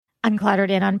Uncluttered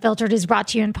and Unfiltered is brought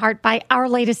to you in part by our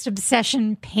latest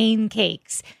obsession, Pain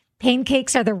Cakes. Pain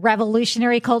Cakes are the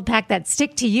revolutionary cold pack that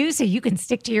stick to you so you can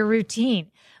stick to your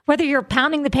routine. Whether you're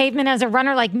pounding the pavement as a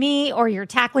runner like me or you're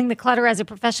tackling the clutter as a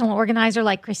professional organizer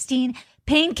like Christine,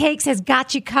 Pain Cakes has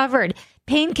got you covered.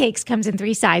 Pain Cakes comes in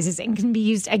 3 sizes and can be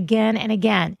used again and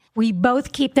again. We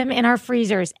both keep them in our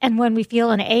freezers, and when we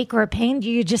feel an ache or a pain,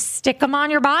 you just stick them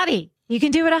on your body. You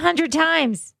can do it 100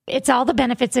 times. It's all the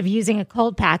benefits of using a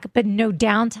cold pack, but no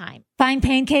downtime. Find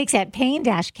Pain Cakes at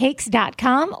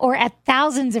pain-cakes.com or at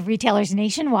thousands of retailers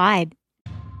nationwide.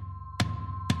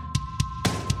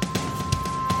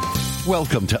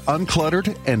 Welcome to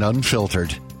Uncluttered and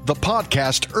Unfiltered, the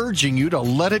podcast urging you to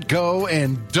let it go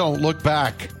and don't look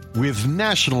back. With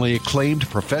nationally acclaimed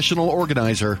professional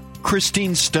organizer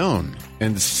Christine Stone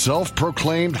and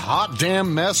self-proclaimed hot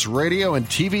damn mess radio and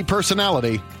TV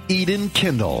personality Eden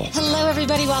Kendall. Hello,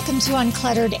 everybody. Welcome to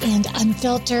Uncluttered and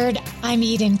Unfiltered. I'm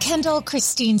Eden Kendall.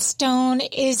 Christine Stone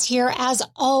is here. As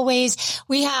always,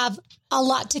 we have a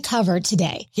lot to cover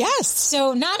today. Yes.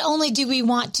 So not only do we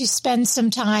want to spend some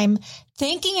time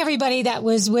thanking everybody that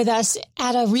was with us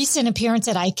at a recent appearance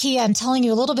at IKEA and telling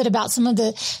you a little bit about some of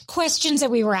the questions that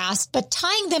we were asked, but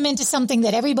tying them into something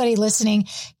that everybody listening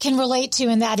can relate to,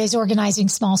 and that is organizing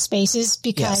small spaces,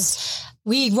 because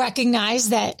we recognize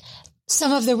that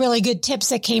some of the really good tips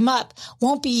that came up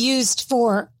won't be used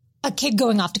for a kid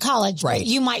going off to college. Right.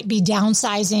 You might be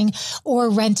downsizing or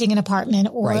renting an apartment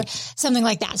or something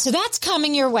like that. So that's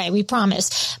coming your way, we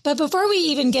promise. But before we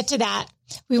even get to that,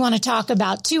 we want to talk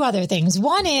about 2 other things.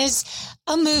 One is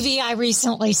a movie I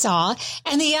recently saw,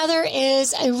 and the other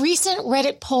is a recent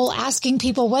Reddit poll asking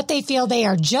people what they feel they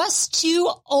are just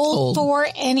too old for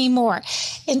anymore.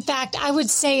 In fact, I would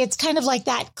say it's kind of like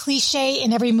that cliche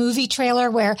in every movie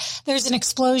trailer where there's an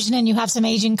explosion and you have some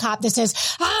Asian cop that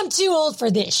says, I'm too old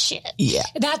for this shit. Yeah.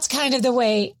 That's kind of the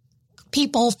way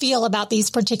people feel about these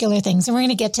particular things, and we're going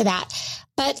to get to that.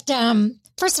 But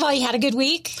first of all, you had a good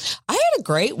week? I had a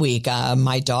great week.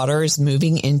 My daughter is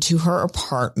moving into her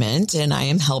apartment, and I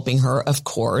am helping her, of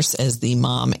course, as the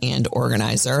mom and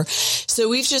organizer. So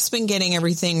we've just been getting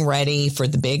everything ready for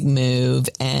the big move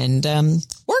and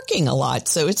working a lot.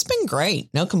 So it's been great.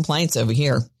 No complaints over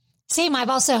here. Same. I've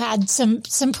also had some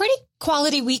pretty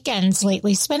quality weekends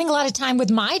lately, spending a lot of time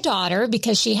with my daughter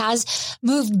because she has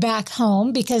moved back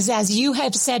home, because as you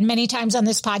have said many times on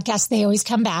this podcast, they always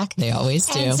come back. They always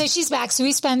do. And so she's back. So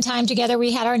we spend time together.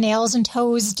 We had our nails and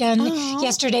toes done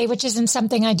yesterday, which isn't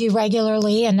something I do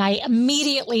regularly. And I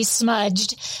immediately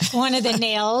smudged one of the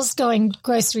nails going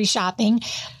grocery shopping.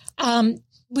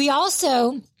 We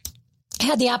also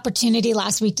had the opportunity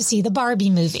last week to see the Barbie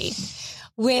movie,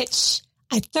 which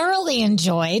I thoroughly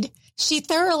enjoyed. She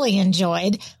thoroughly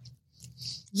enjoyed.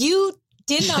 You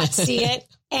did not see it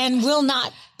and will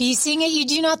not be seeing it, you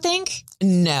do not think?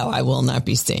 No, I will not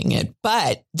be seeing it.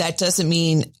 But that doesn't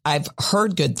mean I've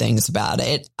heard good things about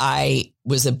it. I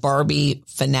was a Barbie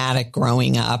fanatic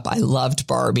growing up. I loved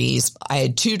Barbies. I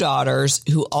had 2 daughters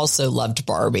who also loved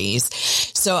Barbies.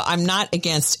 So I'm not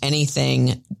against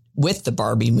anything with the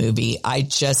Barbie movie.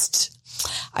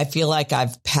 I feel like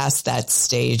I've passed that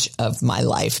stage of my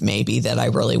life, maybe, that I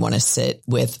really want to sit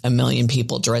with a million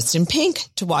people dressed in pink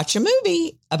to watch a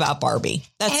movie about Barbie.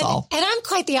 That's all. And I'm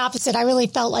quite the opposite. I really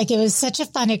felt like it was such a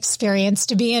fun experience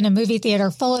to be in a movie theater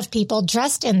full of people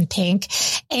dressed in pink.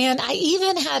 And I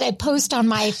even had a post on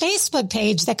my Facebook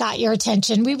page that got your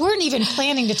attention. We weren't even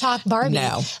planning to talk Barbie.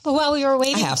 No. But while we were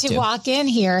waiting to walk in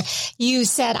here, you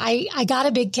said, I got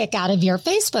a big kick out of your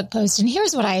Facebook post. And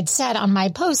here's what I had said on my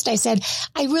post. I said,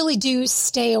 I really do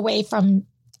stay away from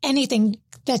anything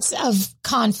that's of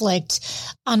conflict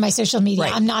on my social media.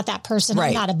 Right. I'm not that person.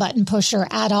 I'm not a button pusher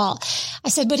at all. I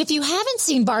said, but if you haven't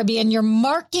seen Barbie and you're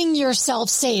marking yourself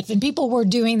safe, and people were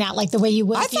doing that like the way you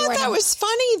would. I thought that was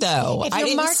funny, though. I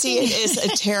didn't see it as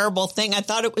a terrible thing. I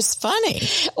thought it was funny.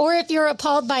 Or if you're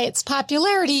appalled by its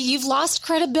popularity, you've lost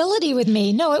credibility with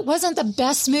me. No, it wasn't the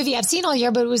best movie I've seen all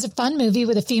year, but it was a fun movie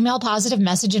with a female positive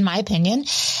message, in my opinion.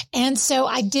 And so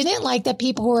I didn't like that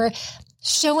people were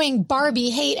showing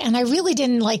Barbie hate. And I really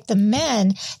didn't like the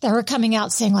men that were coming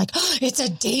out saying like, oh, it's a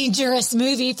dangerous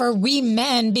movie for we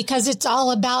men because it's all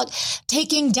about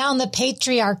taking down the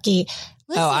patriarchy.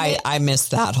 Listen, I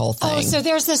missed that whole thing. Oh, so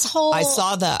there's this whole... I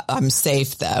saw the I'm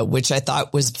Safe, though, which I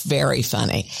thought was very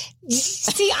funny.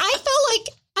 See, I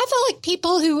felt like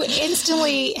people who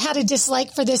instantly had a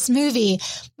dislike for this movie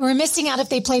were missing out if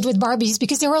they played with Barbies,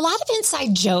 because there were a lot of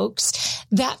inside jokes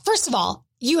that, first of all,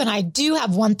 you and I do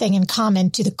have one thing in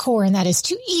common to the core, and that is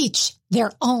to each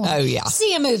their own. Oh, yeah.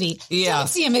 See a movie. Yeah. Don't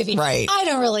see a movie. Right. I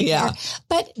don't really care.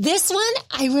 But this one,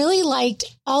 I really liked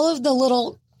all of the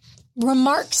little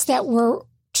remarks that were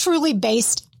truly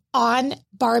based on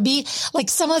Barbie, like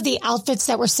some of the outfits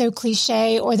that were so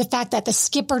cliche, or the fact that the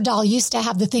Skipper doll used to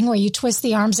have the thing where you twist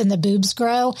the arms and the boobs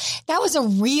grow. That was a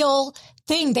real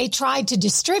thing they tried to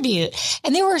distribute.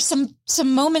 And there were some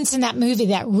moments in that movie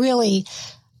that really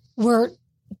were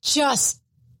just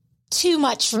too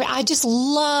much for me. I just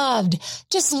loved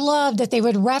that they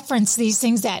would reference these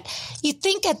things that you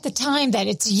think at the time that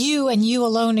it's you and you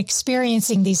alone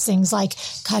experiencing these things, like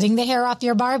cutting the hair off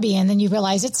your Barbie. And then you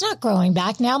realize it's not growing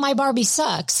back. Now my Barbie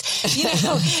sucks,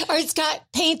 or it's got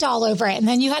paint all over it. And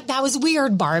then that was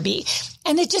weird Barbie.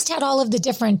 And it just had all of the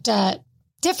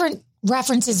different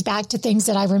references back to things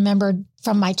that I remembered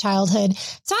from my childhood.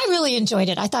 So I really enjoyed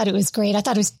it. I thought it was great. I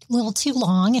thought it was a little too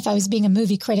long. If I was being a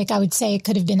movie critic, I would say it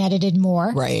could have been edited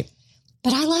more. Right.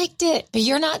 But I liked it. But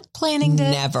you're not planning to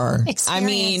never. experience I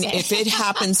mean, it. if it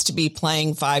happens to be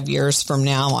playing 5 years from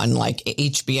now on like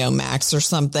HBO Max or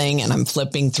something, and I'm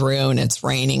flipping through and it's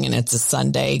raining and it's a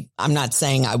Sunday, I'm not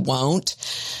saying I won't,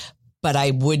 but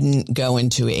I wouldn't go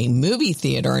into a movie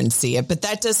theater and see it. But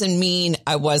that doesn't mean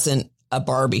I wasn't a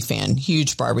Barbie fan,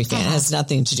 huge Barbie fan. It has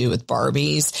nothing to do with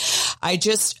Barbies.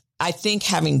 I think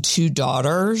having two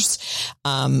daughters,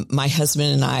 my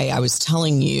husband and I was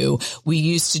telling you, we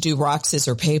used to do rock,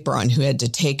 scissors, paper on who had to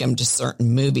take them to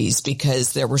certain movies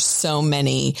because there were so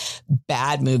many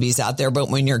bad movies out there. But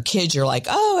when you're a kid, you're like,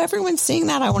 oh, everyone's seeing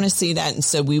that. I want to see that. And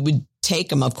so we would take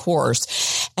them, of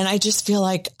course. And I just feel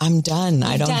like I'm done.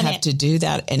 I don't have to do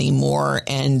that anymore.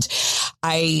 And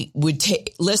I would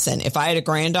listen, if I had a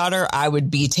granddaughter, I would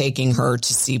be taking her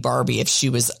to see Barbie if she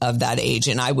was of that age.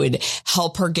 And I would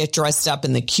help her get dressed up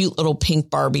in the cute little pink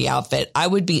Barbie outfit. I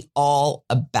would be all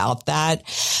about that,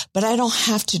 but I don't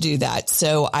have to do that.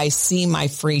 So I see my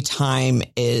free time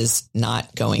is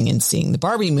not going and seeing the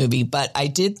Barbie movie. But I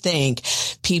did think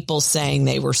people saying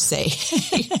they were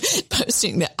safe,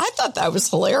 posting that. I thought that was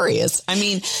hilarious. I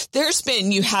mean, there's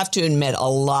been, you have to admit, a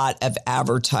lot of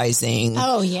advertising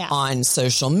on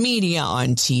social media,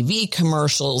 on TV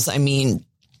commercials. I mean,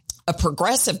 a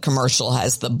Progressive commercial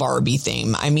has the Barbie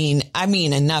theme. I mean,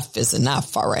 enough is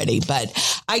enough already,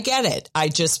 but I get it. I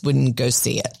just wouldn't go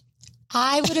see it.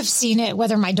 I would have seen it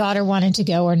whether my daughter wanted to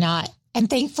go or not. And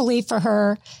thankfully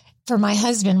for my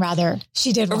husband, rather,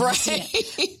 she did want to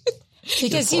see it.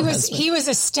 Because he was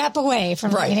a step away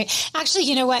from it. Actually,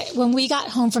 you know what? When we got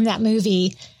home from that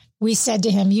movie, we said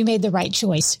to him, you made the right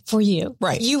choice for you.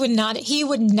 Right. He would not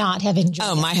have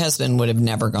enjoyed it. My husband would have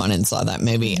never gone and saw that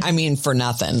movie. I mean, for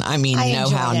nothing. I mean, no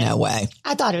how, no way.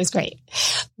 I thought it was great.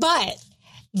 But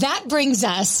that brings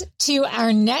us to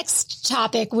our next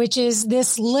topic, which is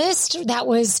this list that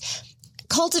was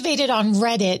cultivated on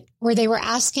Reddit, where they were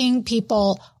asking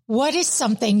people, what is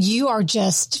something you are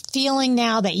just feeling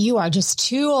now that you are just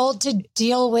too old to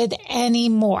deal with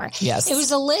anymore? Yes. It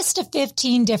was a list of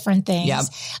 15 different things. Yep.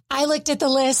 I looked at the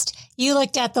list. You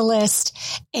looked at the list,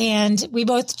 and we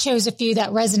both chose a few that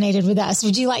resonated with us.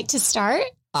 Would you like to start?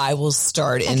 I will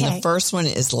start. And the first one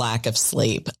is lack of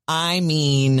sleep. I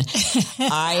mean,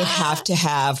 I have to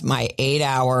have my 8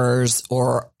 hours,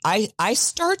 or I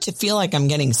start to feel like I'm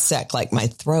getting sick. Like my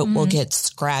throat will get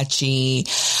scratchy.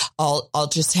 I'll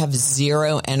just have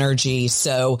zero energy.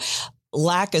 So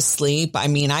lack of sleep. I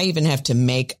mean, I even have to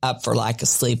make up for lack of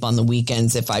sleep on the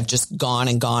weekends if I've just gone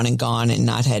and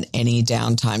not had any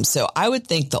downtime. So I would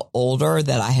think the older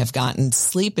that I have gotten,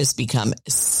 sleep has become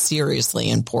seriously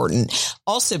important.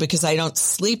 Also because I don't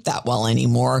sleep that well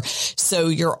anymore. So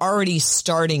you're already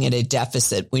starting at a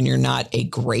deficit when you're not a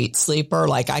great sleeper.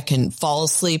 Like I can fall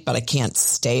asleep, but I can't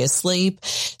stay asleep.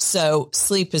 So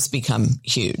sleep has become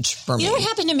huge for me. You know what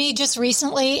happened to me just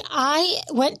recently? I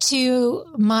went to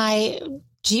my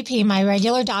GP, my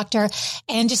regular doctor,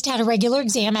 and just had a regular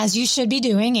exam, as you should be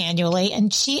doing annually.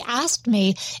 And she asked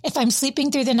me if I'm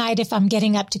sleeping through the night, if I'm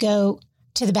getting up to go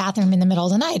to the bathroom in the middle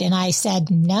of the night. And I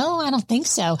said, no, I don't think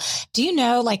so. Do you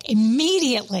know, like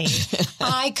immediately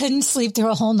I couldn't sleep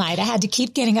through a whole night. I had to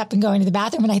keep getting up and going to the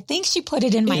bathroom. And I think she put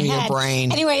it in my head. Your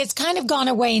brain. Anyway, it's kind of gone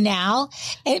away now.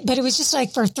 But it was just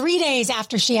like for 3 days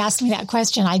after she asked me that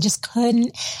question, I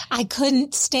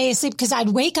couldn't stay asleep because I'd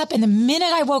wake up, and the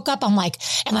minute I woke up, I'm like,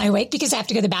 am I awake because I have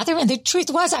to go to the bathroom? And the truth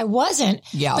was I wasn't.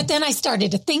 Yeah. But then I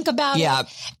started to think about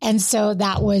it. And so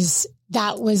that was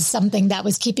something that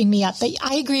was keeping me up. But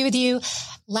I agree with you.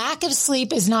 lack of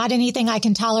sleep is not anything I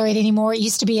can tolerate anymore. It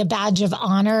used to be a badge of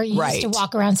honor. You used to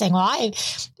walk around saying, well,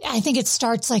 I think it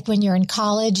starts like when you're in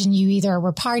college and you either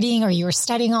were partying or you were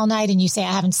studying all night and you say,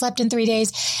 I haven't slept in 3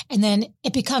 days. And then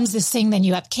it becomes this thing. Then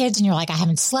you have kids and you're like, I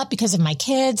haven't slept because of my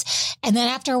kids. And then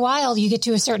after a while, you get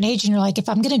to a certain age and you're like, if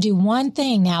I'm going to do one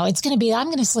thing now, it's going to be, I'm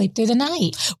going to sleep through the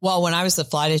night. Well, when I was a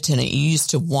flight attendant, you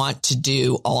used to want to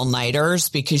do all-nighters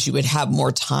because you would have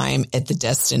more time at the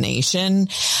destination.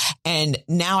 And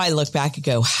now I look back and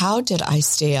go, how did I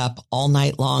stay up all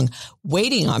night long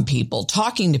waiting on people,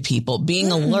 talking to people,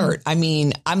 being alert? I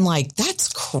mean, I'm like,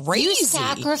 that's crazy. You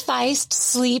sacrificed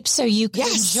sleep so you could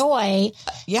enjoy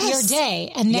your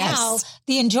day. And now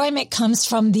the enjoyment comes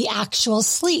from the actual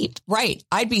sleep. Right.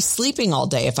 I'd be sleeping all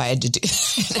day if I had to do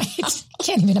that.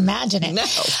 Can't even imagine it. No.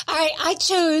 All right. I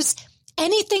chose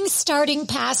anything starting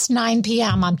past 9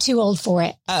 p.m. I'm too old for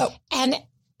it. Oh. And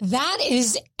that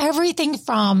is everything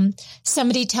from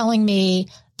somebody telling me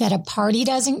that a party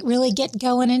doesn't really get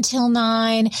going until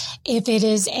 9. If it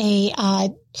is a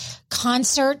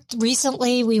concert,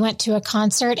 recently we went to a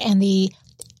concert and the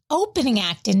opening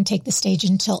act didn't take the stage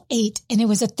until 8 and it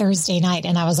was a Thursday night.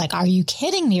 And I was like, are you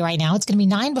kidding me right now? It's going to be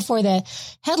 9 before the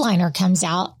headliner comes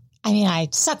out. I mean, I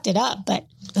sucked it up, but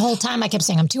the whole time I kept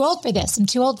saying, I'm too old for this. I'm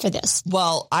too old for this.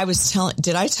 Well,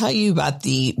 did I tell you about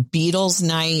the Beatles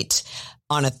night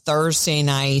on a Thursday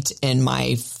night, and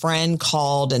my friend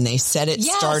called and they said it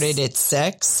started at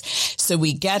 6. So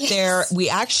we get there. We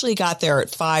actually got there at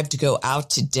 5 to go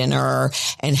out to dinner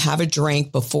and have a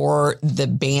drink before the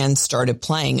band started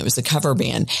playing. It was a cover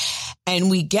band. And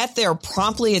we get there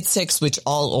promptly at 6, which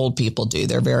all old people do.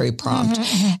 They're very prompt.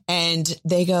 And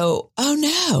they go, oh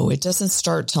no, it doesn't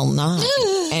start till 9.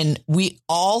 And we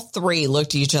all three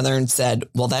looked at each other and said,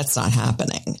 well, that's not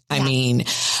happening. I mean,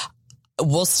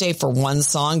 we'll stay for one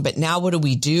song, but now what do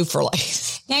we do for like...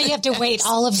 Now you have to wait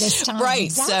all of this time. Right.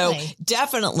 Exactly. So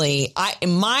definitely,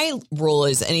 my rule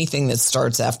is anything that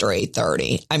starts after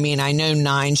 8:30. I mean, I know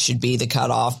 9 should be the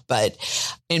cutoff, but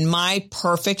in my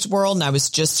perfect world, and I was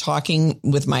just talking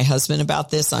with my husband about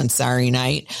this on Saturday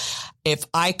night, if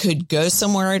I could go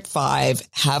somewhere at 5,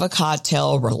 have a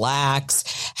cocktail,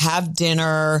 relax, have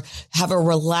dinner, have a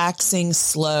relaxing,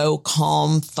 slow,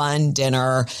 calm, fun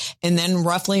dinner, and then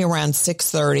roughly around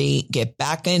 6:30, get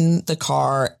back in the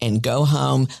car and go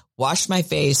home, wash my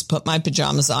face, put my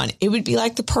pajamas on, it would be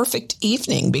like the perfect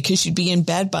evening because you'd be in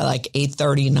bed by like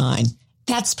 8:39.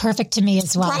 That's perfect to me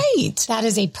as well. Right. That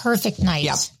is a perfect night.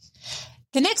 Yep.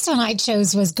 The next one I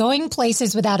chose was going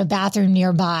places without a bathroom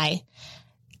nearby.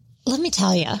 Let me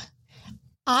tell you,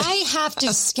 I have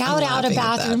to scout out a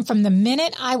bathroom from the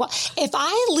minute if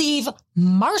I leave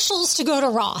Marshall's to go to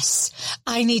Ross,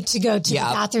 I need to go to the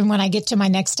bathroom when I get to my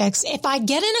next ex. If I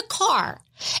get in a car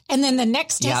and then the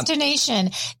next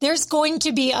destination, there's going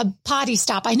to be a potty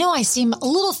stop. I know I seem a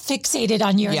little fixated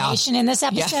on urination in this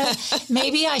episode.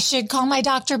 Maybe I should call my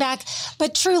doctor back,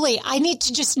 but truly I need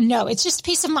to just know. It's just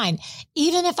peace of mind.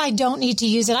 Even if I don't need to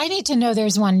use it, I need to know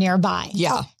there's one nearby.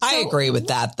 Yeah, I agree with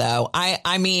that though.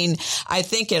 I mean, I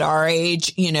think at our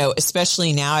age, you know,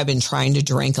 especially now I've been trying to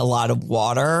drink a lot of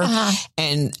water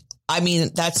and I mean,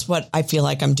 that's what I feel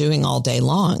like I'm doing all day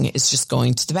long. It's just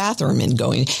going to the bathroom and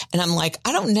going. And I'm like,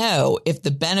 I don't know if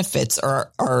the benefits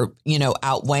are, you know,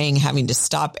 outweighing having to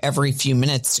stop every few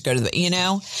minutes to go to the, you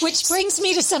know. Which brings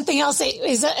me to something else that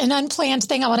is an unplanned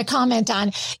thing I want to comment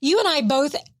on. You and I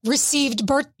both received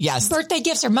birthday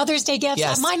gifts or Mother's Day gifts.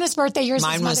 Yes. Mine was birthday, yours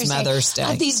Mine was Mother's Day.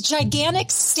 Of these gigantic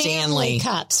Stanley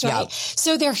cups, right? Yep.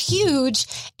 So they're huge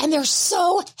and they're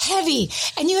so heavy.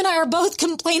 And you and I are both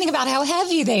complaining about how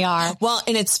heavy they are. Well,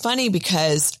 and it's funny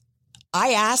because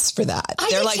I asked for that.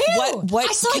 They're like, too. what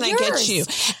can I get you?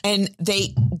 And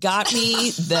they got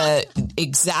me the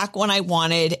exact one I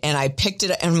wanted and I picked it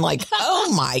and I'm like,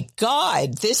 oh my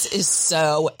God, this is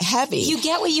so heavy. You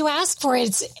get what you ask for.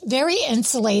 It's very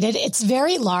insulated. It's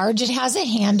very large. It has a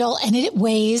handle and it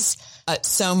weighs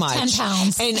so much. 10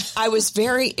 pounds. And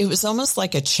it was almost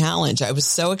like a challenge. I was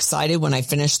so excited when I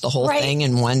finished the whole thing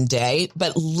in one day.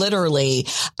 But literally,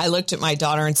 I looked at my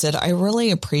daughter and said, I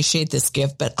really appreciate this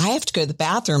gift, but I have to go to the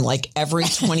bathroom like every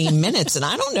 20 minutes. And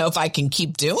I don't know if I can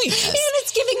keep doing this. And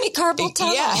it's giving me carpal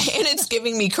tunnel. Yeah, and it's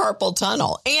giving me carpal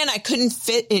tunnel. And I couldn't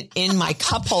fit it in my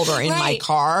cup holder in my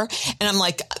car. And I'm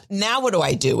like, now what do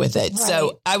I do with it? Right.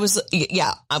 So I was,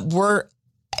 we're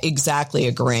exactly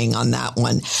agreeing on that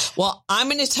one. Well, I'm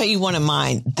going to tell you one of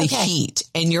mine, the heat.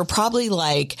 And you're probably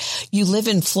like, you live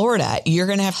in Florida. You're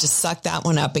going to have to suck that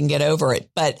one up and get over it.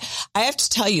 But I have to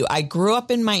tell you, I grew up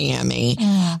in Miami.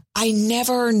 I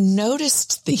never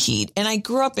noticed the heat. And I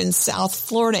grew up in South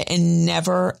Florida and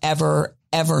never, ever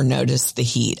ever noticed the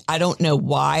heat. I don't know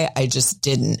why. I just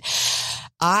didn't.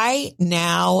 I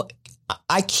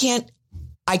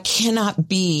cannot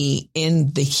be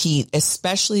in the heat,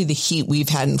 especially the heat we've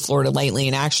had in Florida lately.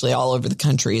 And actually all over the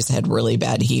country has had really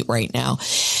bad heat right now.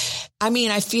 I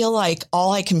mean, I feel like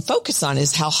all I can focus on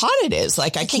is how hot it is.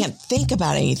 Like I can't think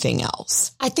about anything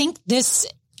else. I think this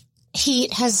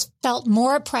heat has felt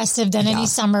more oppressive than any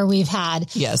summer we've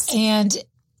had. Yes. And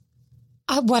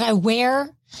what I wear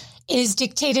is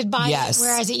dictated by it,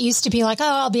 whereas it used to be like, oh,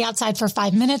 I'll be outside for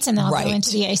 5 minutes and then I'll go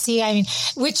into the AC. I mean,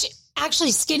 which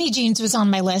actually skinny jeans was on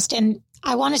my list. And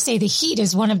I want to say the heat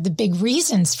is one of the big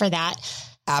reasons for that.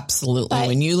 Absolutely. But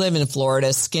when you live in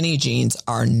Florida, skinny jeans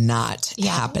are not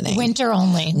happening. Winter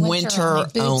only. Winter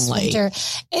only. Winter.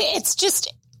 It's just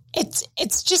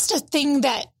a thing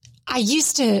that I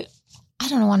used to, I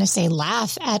don't want to say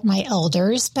laugh at my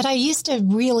elders, but I used to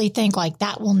really think like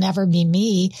that will never be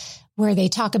me, where they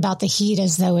talk about the heat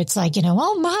as though it's like,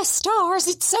 oh my stars,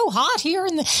 it's so hot here.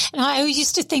 And I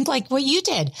used to think like what you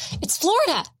did. It's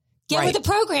Florida. Get with the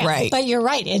program. Right. But you're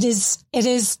right. It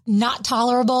is not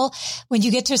tolerable. When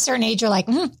you get to a certain age, you're like,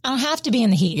 I don't have to be in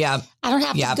the heat. Yeah. I don't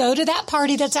have to go to that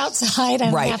party that's outside.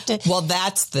 I don't have to. Well,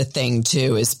 that's the thing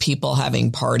too, is people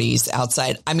having parties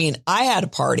outside. I mean, I had a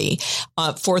party,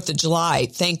 4th of July.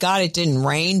 Thank God it didn't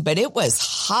rain, but it was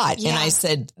hot. Yeah. And I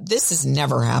said, this is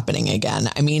never happening again.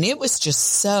 I mean, it was just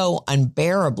so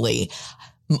unbearably.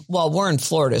 Well, we're in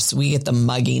Florida, so we get the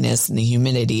mugginess and the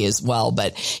humidity as well.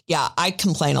 But yeah, I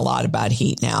complain a lot about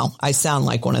heat now. I sound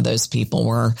like one of those people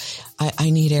where I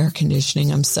need air conditioning.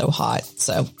 I'm so hot.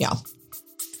 So yeah.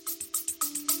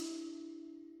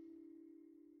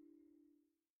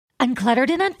 Uncluttered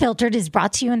and Unfiltered is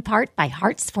brought to you in part by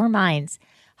Hearts for Minds.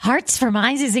 Hearts for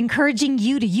Minds is encouraging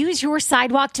you to use your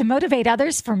sidewalk to motivate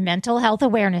others for Mental Health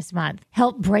Awareness Month.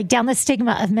 Help break down the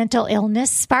stigma of mental illness,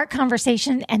 spark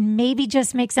conversation, and maybe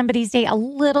just make somebody's day a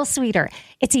little sweeter.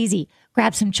 It's easy.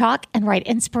 Grab some chalk and write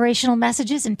inspirational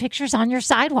messages and pictures on your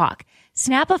sidewalk.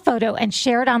 Snap a photo and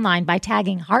share it online by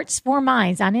tagging Hearts for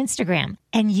Minds on Instagram.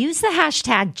 And use the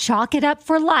hashtag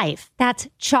 #ChalkItUpForLife. That's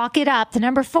chalk it up, the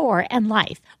number 4, and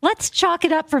life. Let's chalk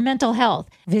it up for mental health.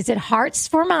 Visit Hearts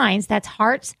for Minds, that's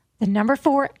Hearts, the number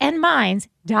 4, and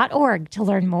Minds.org to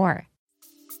learn more.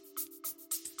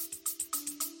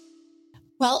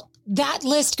 Well, that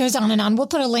list goes on and on. We'll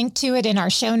put a link to it in our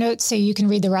show notes so you can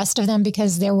read the rest of them,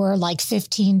 because there were like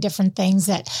 15 different things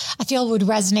that I feel would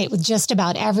resonate with just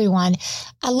about everyone.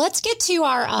 Let's get to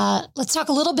let's talk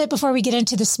a little bit before we get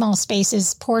into the small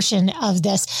spaces portion of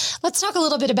this. Let's talk a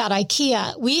little bit about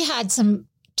IKEA. We had some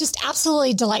just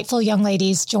absolutely delightful young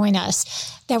ladies join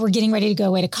us that were getting ready to go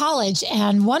away to college.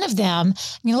 And one of them,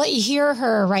 I'm going to let you hear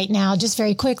her right now, just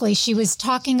very quickly. She was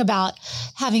talking about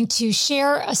having to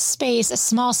share a space, a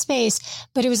small space,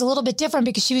 but it was a little bit different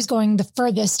because she was going the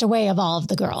furthest away of all of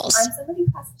the girls. I'm somebody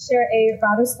who has to share a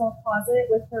rather small closet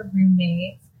with her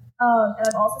roommate. And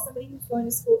I'm also somebody who's going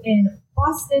to school in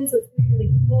Boston, so it's going to be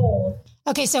really cold.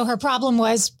 Okay, so her problem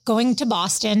was going to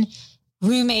Boston,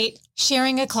 roommate,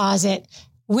 sharing a closet,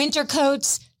 winter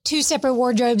coats, 2 separate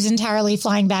wardrobes entirely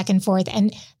flying back and forth.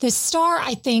 And the star,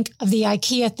 I think, of the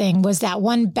IKEA thing was that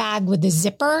one bag with the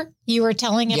zipper you were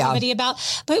telling everybody about.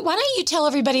 But why don't you tell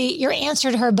everybody your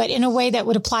answer to her, but in a way that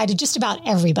would apply to just about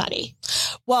everybody?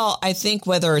 Well, I think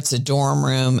whether it's a dorm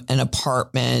room, an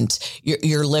apartment,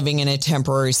 you're living in a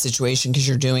temporary situation because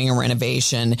you're doing a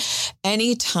renovation,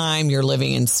 anytime you're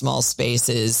living in small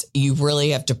spaces, you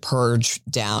really have to purge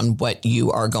down what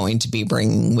you are going to be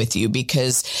bringing with you,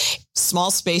 because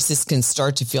small spaces can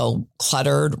start to feel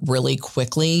cluttered really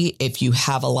quickly if you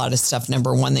have a lot of stuff,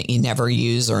 number one, that you never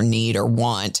use or need or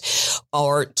want,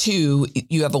 or 2,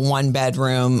 you have a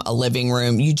 1-bedroom, a living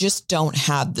room. You just don't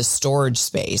have the storage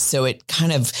space. So it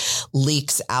kind of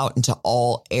leaks out into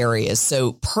all areas.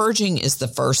 So purging is the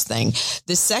first thing.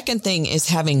 The second thing is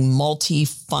having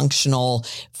multifunctional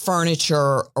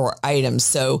furniture or items.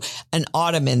 So an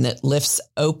ottoman that lifts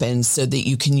open so that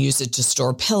you can use it to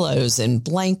store pillows and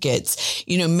blankets,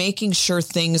 making sure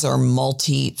things are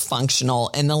multifunctional.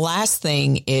 And the last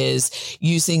thing is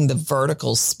using the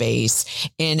vertical space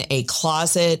in a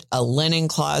closet, a linen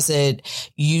closet,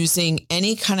 using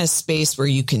any kind of space where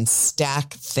you can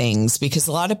stack things, because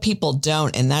a lot of people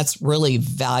don't. And that's really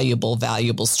valuable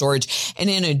storage. And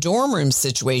in a dorm room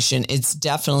situation, it's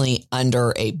definitely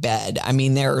under a bed. I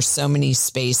mean, there are so many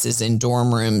spaces in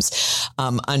dorm rooms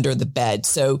under the bed.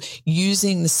 So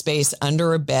using the space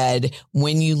under a bed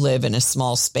when you live in a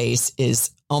small space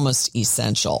is almost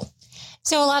essential.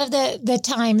 So a lot of the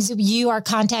times you are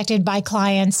contacted by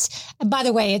clients. And by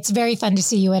the way, it's very fun to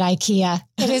see you at IKEA.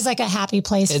 It is like a happy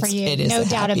place for you. It is no a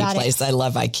doubt happy about place. it. I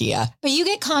love IKEA. But you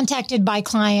get contacted by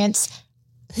clients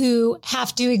who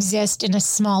have to exist in a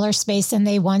smaller space than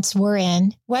they once were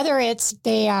in, whether it's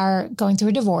they are going through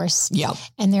a divorce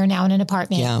and they're now in an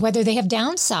apartment, whether they have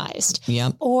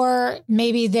downsized or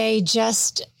maybe they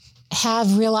just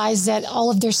have realized that all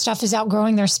of their stuff is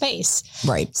outgrowing their space.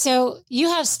 Right. So you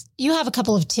have a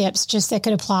couple of tips just that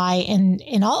could apply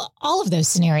in all of those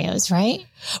scenarios, right?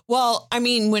 Well, I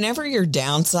mean, whenever you're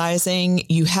downsizing,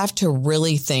 you have to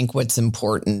really think what's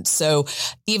important. So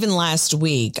even last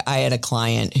week, I had a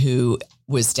client who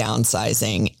was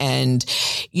downsizing and,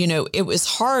 you know, it was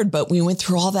hard, but we went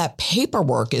through all that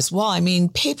paperwork as well. I mean,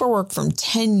 paperwork from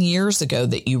 10 years ago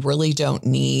that you really don't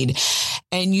need.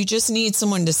 And you just need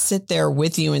someone to sit there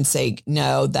with you and say,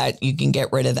 no, that you can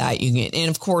get rid of that. And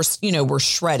of course, you know, we're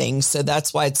shredding. So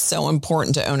that's why it's so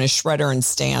important to own a shredder and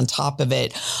stay on top of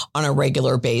it on a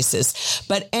regular basis.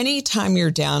 But anytime you're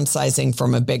downsizing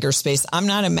from a bigger space, I'm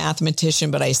not a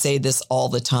mathematician, but I say this all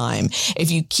the time.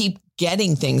 If you keep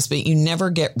getting things, but you never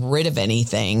get rid of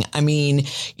anything, I mean,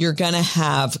 you're going to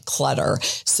have clutter.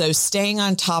 So staying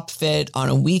on top of it on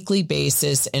a weekly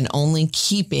basis and only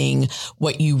keeping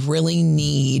what you really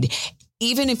need.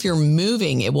 Even if you're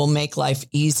moving, it will make life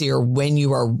easier when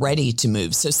you are ready to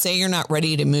move. So say you're not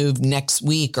ready to move next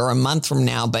week or a month from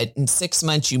now, but in 6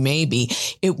 months you may be.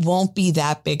 It won't be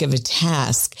that big of a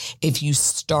task if you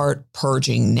start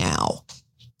purging now.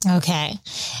 Okay.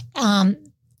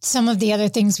 Some of the other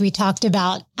things we talked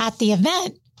about at the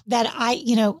event that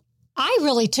I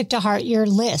really took to heart your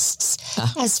lists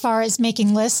as far as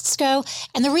making lists go.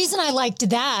 And the reason I liked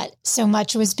that so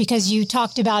much was because you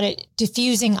talked about it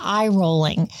diffusing eye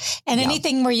rolling and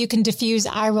anything where you can diffuse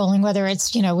eye rolling, whether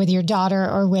it's, you know, with your daughter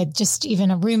or with just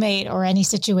even a roommate or any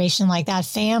situation like that,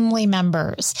 family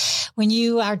members. When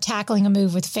you are tackling a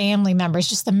move with family members,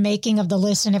 just the making of the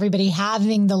list and everybody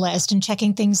having the list and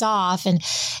checking things off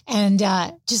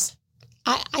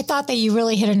I thought that you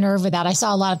really hit a nerve with that. I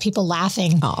saw a lot of people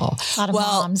laughing. Oh, a lot of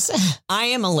moms. I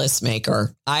am a list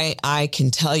maker. I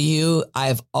can tell you,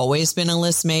 I've always been a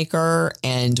list maker.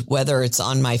 And whether it's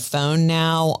on my phone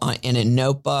now, in a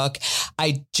notebook,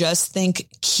 I just think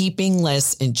keeping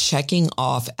lists and checking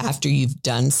off after you've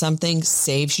done something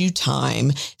saves you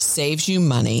time, saves you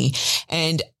money.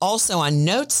 And also on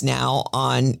notes now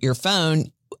on your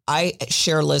phone, I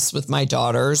share lists with my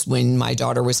daughters. When my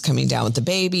daughter was coming down with the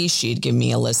baby, she'd give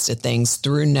me a list of things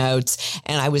through notes,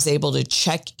 and I was able to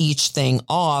check each thing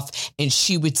off, and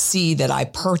she would see that I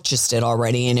purchased it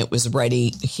already and it was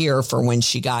ready here for when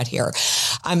she got here.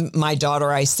 My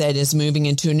daughter, I said, is moving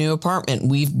into a new apartment.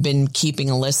 We've been keeping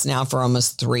a list now for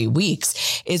almost 3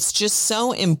 weeks. It's just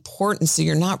so important. So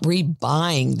you're not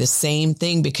rebuying the same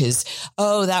thing because,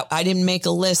 that I didn't make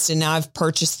a list and now I've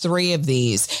purchased 3 of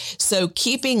these. So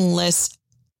keeping lists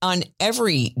on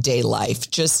everyday life,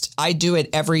 I do it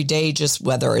every day, just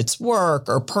whether it's work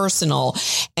or personal,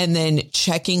 and then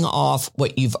checking off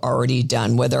what you've already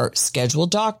done, whether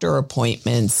scheduled doctor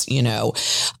appointments,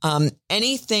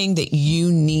 anything that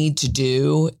you need to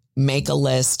do, make a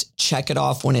list, check it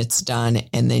off when it's done,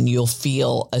 and then you'll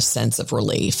feel a sense of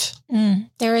relief.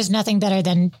 There is nothing better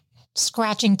than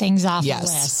scratching things off a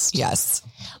list. Yes.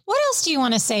 What else do you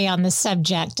want to say on this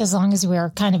subject, as long as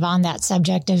we're kind of on that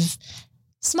subject of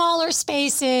smaller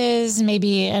spaces,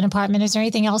 maybe an apartment? Is there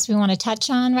anything else we want to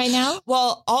touch on right now?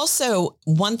 Well, also,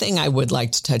 one thing I would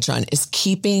like to touch on is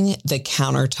keeping the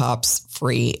countertops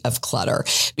free of clutter,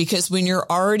 because when you're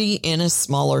already in a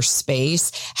smaller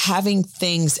space, having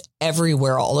things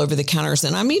everywhere, all over the counters,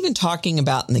 and I'm even talking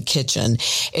about in the kitchen,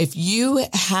 if you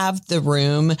have the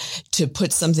room to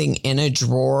put something in a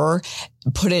drawer,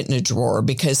 put it in a drawer,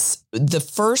 because the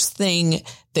first thing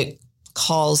that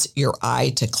calls your eye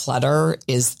to clutter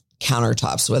is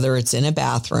countertops, whether it's in a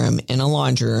bathroom, in a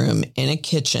laundry room, in a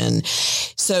kitchen.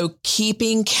 So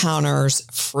keeping counters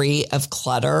free of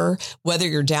clutter, whether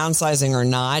you're downsizing or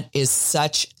not, is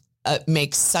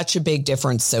makes such a big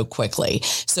difference so quickly.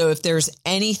 So if there's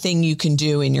anything you can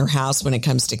do in your house when it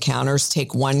comes to counters,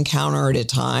 take one counter at a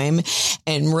time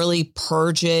and really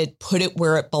purge it, put it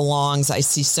where it belongs. I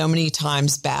see so many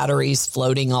times batteries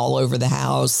floating all over the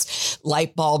house,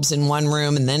 light bulbs in one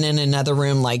room and then in another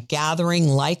room, like gathering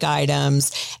like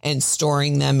items and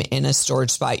storing them in a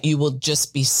storage spot. You will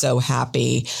just be so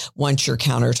happy once your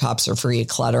countertops are free of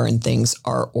clutter and things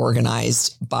are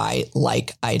organized by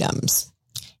like items.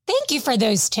 Thank you for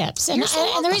those tips. And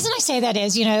the reason I say that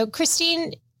is,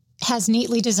 Christine has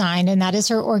Neatly Designed, and that is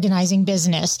her organizing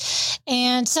business.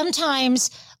 And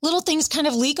sometimes little things kind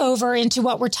of leak over into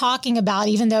what we're talking about,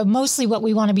 even though mostly what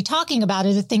we want to be talking about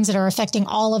are the things that are affecting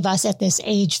all of us at this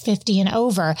age, 50 and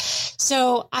over.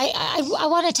 So I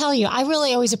want to tell you, I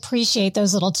really always appreciate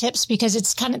those little tips because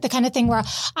it's kind of the kind of thing where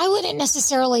I wouldn't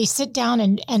necessarily sit down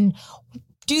and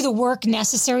do the work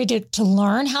necessary to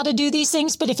learn how to do these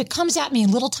things. But if it comes at me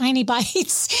in little tiny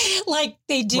bites, like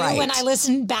they do when I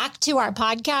listen back to our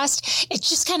podcast, it's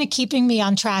just kind of keeping me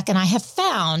on track. And I have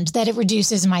found that it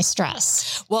reduces my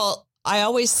stress. Well, I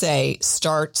always say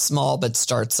start small, but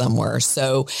start somewhere.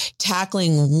 So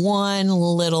tackling one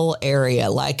little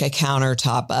area like a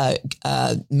countertop,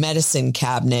 a medicine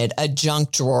cabinet, a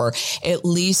junk drawer, at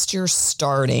least you're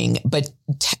starting, but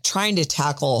trying to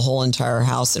tackle a whole entire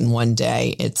house in one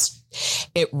day,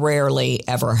 it rarely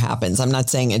ever happens. I'm not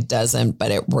saying it doesn't, but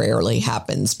it rarely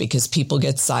happens because people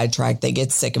get sidetracked. They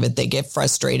get sick of it. They get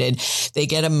frustrated. They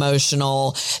get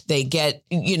emotional. They get,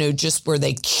 just where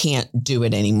they can't do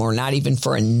it anymore, not even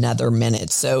for another minute.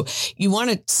 So you want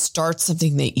to start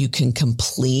something that you can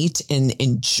complete and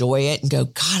enjoy it and go,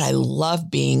 God, I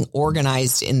love being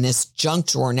organized in this junk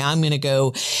drawer. Now I'm going to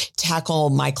go tackle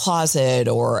my closet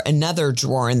or another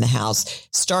drawer in the house.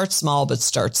 Start small, but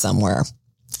start somewhere.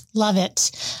 Love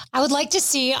it. I would like to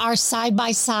see our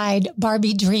side-by-side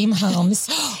Barbie dream homes.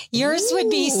 Yours would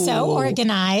be so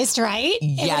organized, right?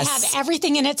 Yes. It would have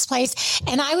everything in its place.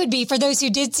 And I would be, for those who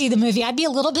did see the movie, I'd be a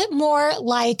little bit more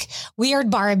like Weird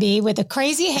Barbie with the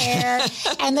crazy hair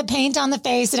and the paint on the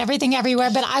face and everything everywhere.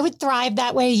 But I would thrive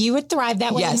that way. You would thrive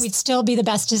that way. And we'd still be the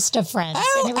bestest of friends.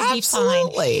 Oh, and it would be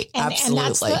fine.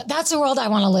 Absolutely. And that's the world I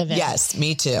want to live in. Yes,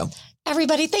 me too.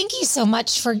 Everybody, thank you so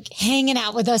much for hanging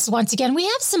out with us once again. We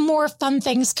have some more fun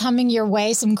things coming your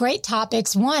way, some great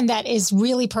topics. One that is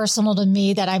really personal to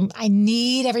me that I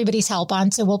need everybody's help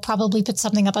on. So we'll probably put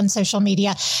something up on social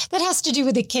media that has to do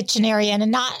with the kitchen area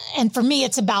and for me,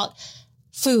 it's about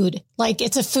food. Like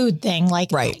it's a food thing.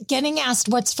 Like getting asked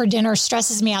what's for dinner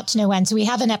stresses me out to no end. So we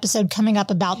have an episode coming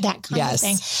up about that kind of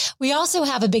thing. We also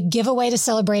have a big giveaway to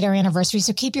celebrate our anniversary.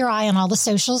 So keep your eye on all the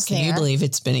socials there. Can you believe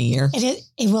it's been a year?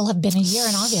 It will have been a year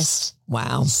in August.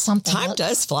 Wow. Time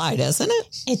does fly, doesn't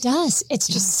it? It does. It's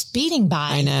just speeding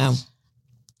by. I know.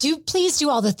 Please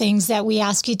do all the things that we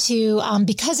ask you to,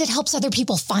 because it helps other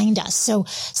people find us. So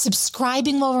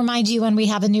subscribing will remind you when we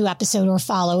have a new episode, or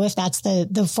follow if that's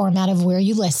the format of where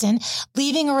you listen.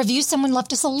 Leaving a review. Someone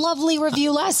left us a lovely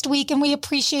review last week and we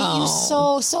appreciate you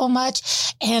so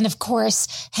much. And of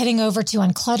course, heading over to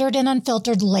Uncluttered and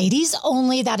Unfiltered Ladies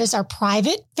Only. That is our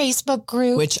private Facebook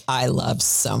group. Which I love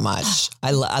so much.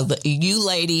 You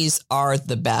ladies are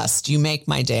the best. You make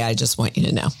my day. I just want you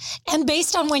to know. And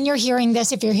based on when you're hearing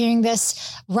this, if you're hearing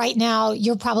this right now,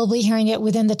 you're probably hearing it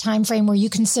within the time frame where you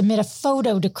can submit a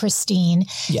photo to Christine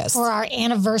for our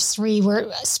anniversary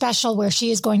special, where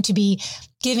she is going to be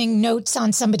giving notes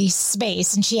on somebody's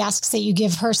space. And she asks that you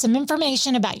give her some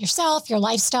information about yourself, your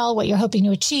lifestyle, what you're hoping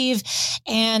to achieve,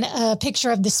 and a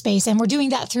picture of the space. And we're doing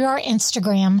that through our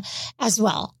Instagram as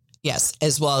well. Yes,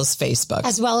 as well as Facebook.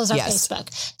 As well as our Facebook.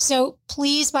 So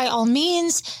please, by all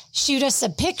means, shoot us a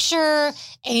picture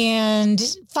and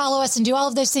follow us and do all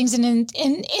of those things. And in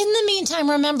the meantime,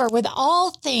 remember, with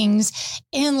all things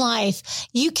in life,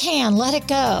 you can let it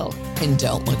go. And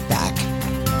don't look back.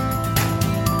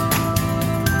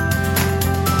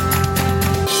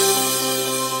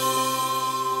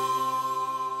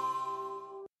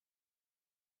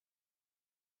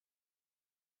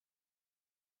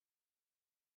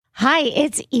 Hi,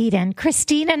 it's Eden.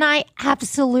 Christine and I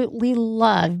absolutely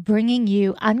love bringing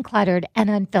you Uncluttered and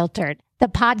Unfiltered, the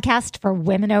podcast for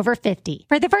women over 50.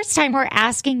 For the first time, we're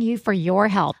asking you for your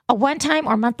help. A one-time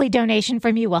or monthly donation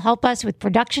from you will help us with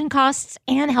production costs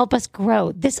and help us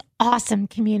grow this awesome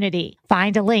community.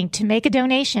 Find a link to make a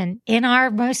donation in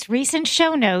our most recent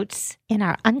show notes in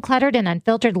our Uncluttered and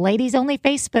Unfiltered Ladies Only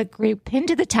Facebook group pinned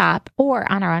to the top, or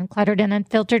on our Uncluttered and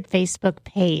Unfiltered Facebook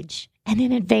page. And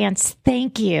in advance,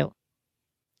 thank you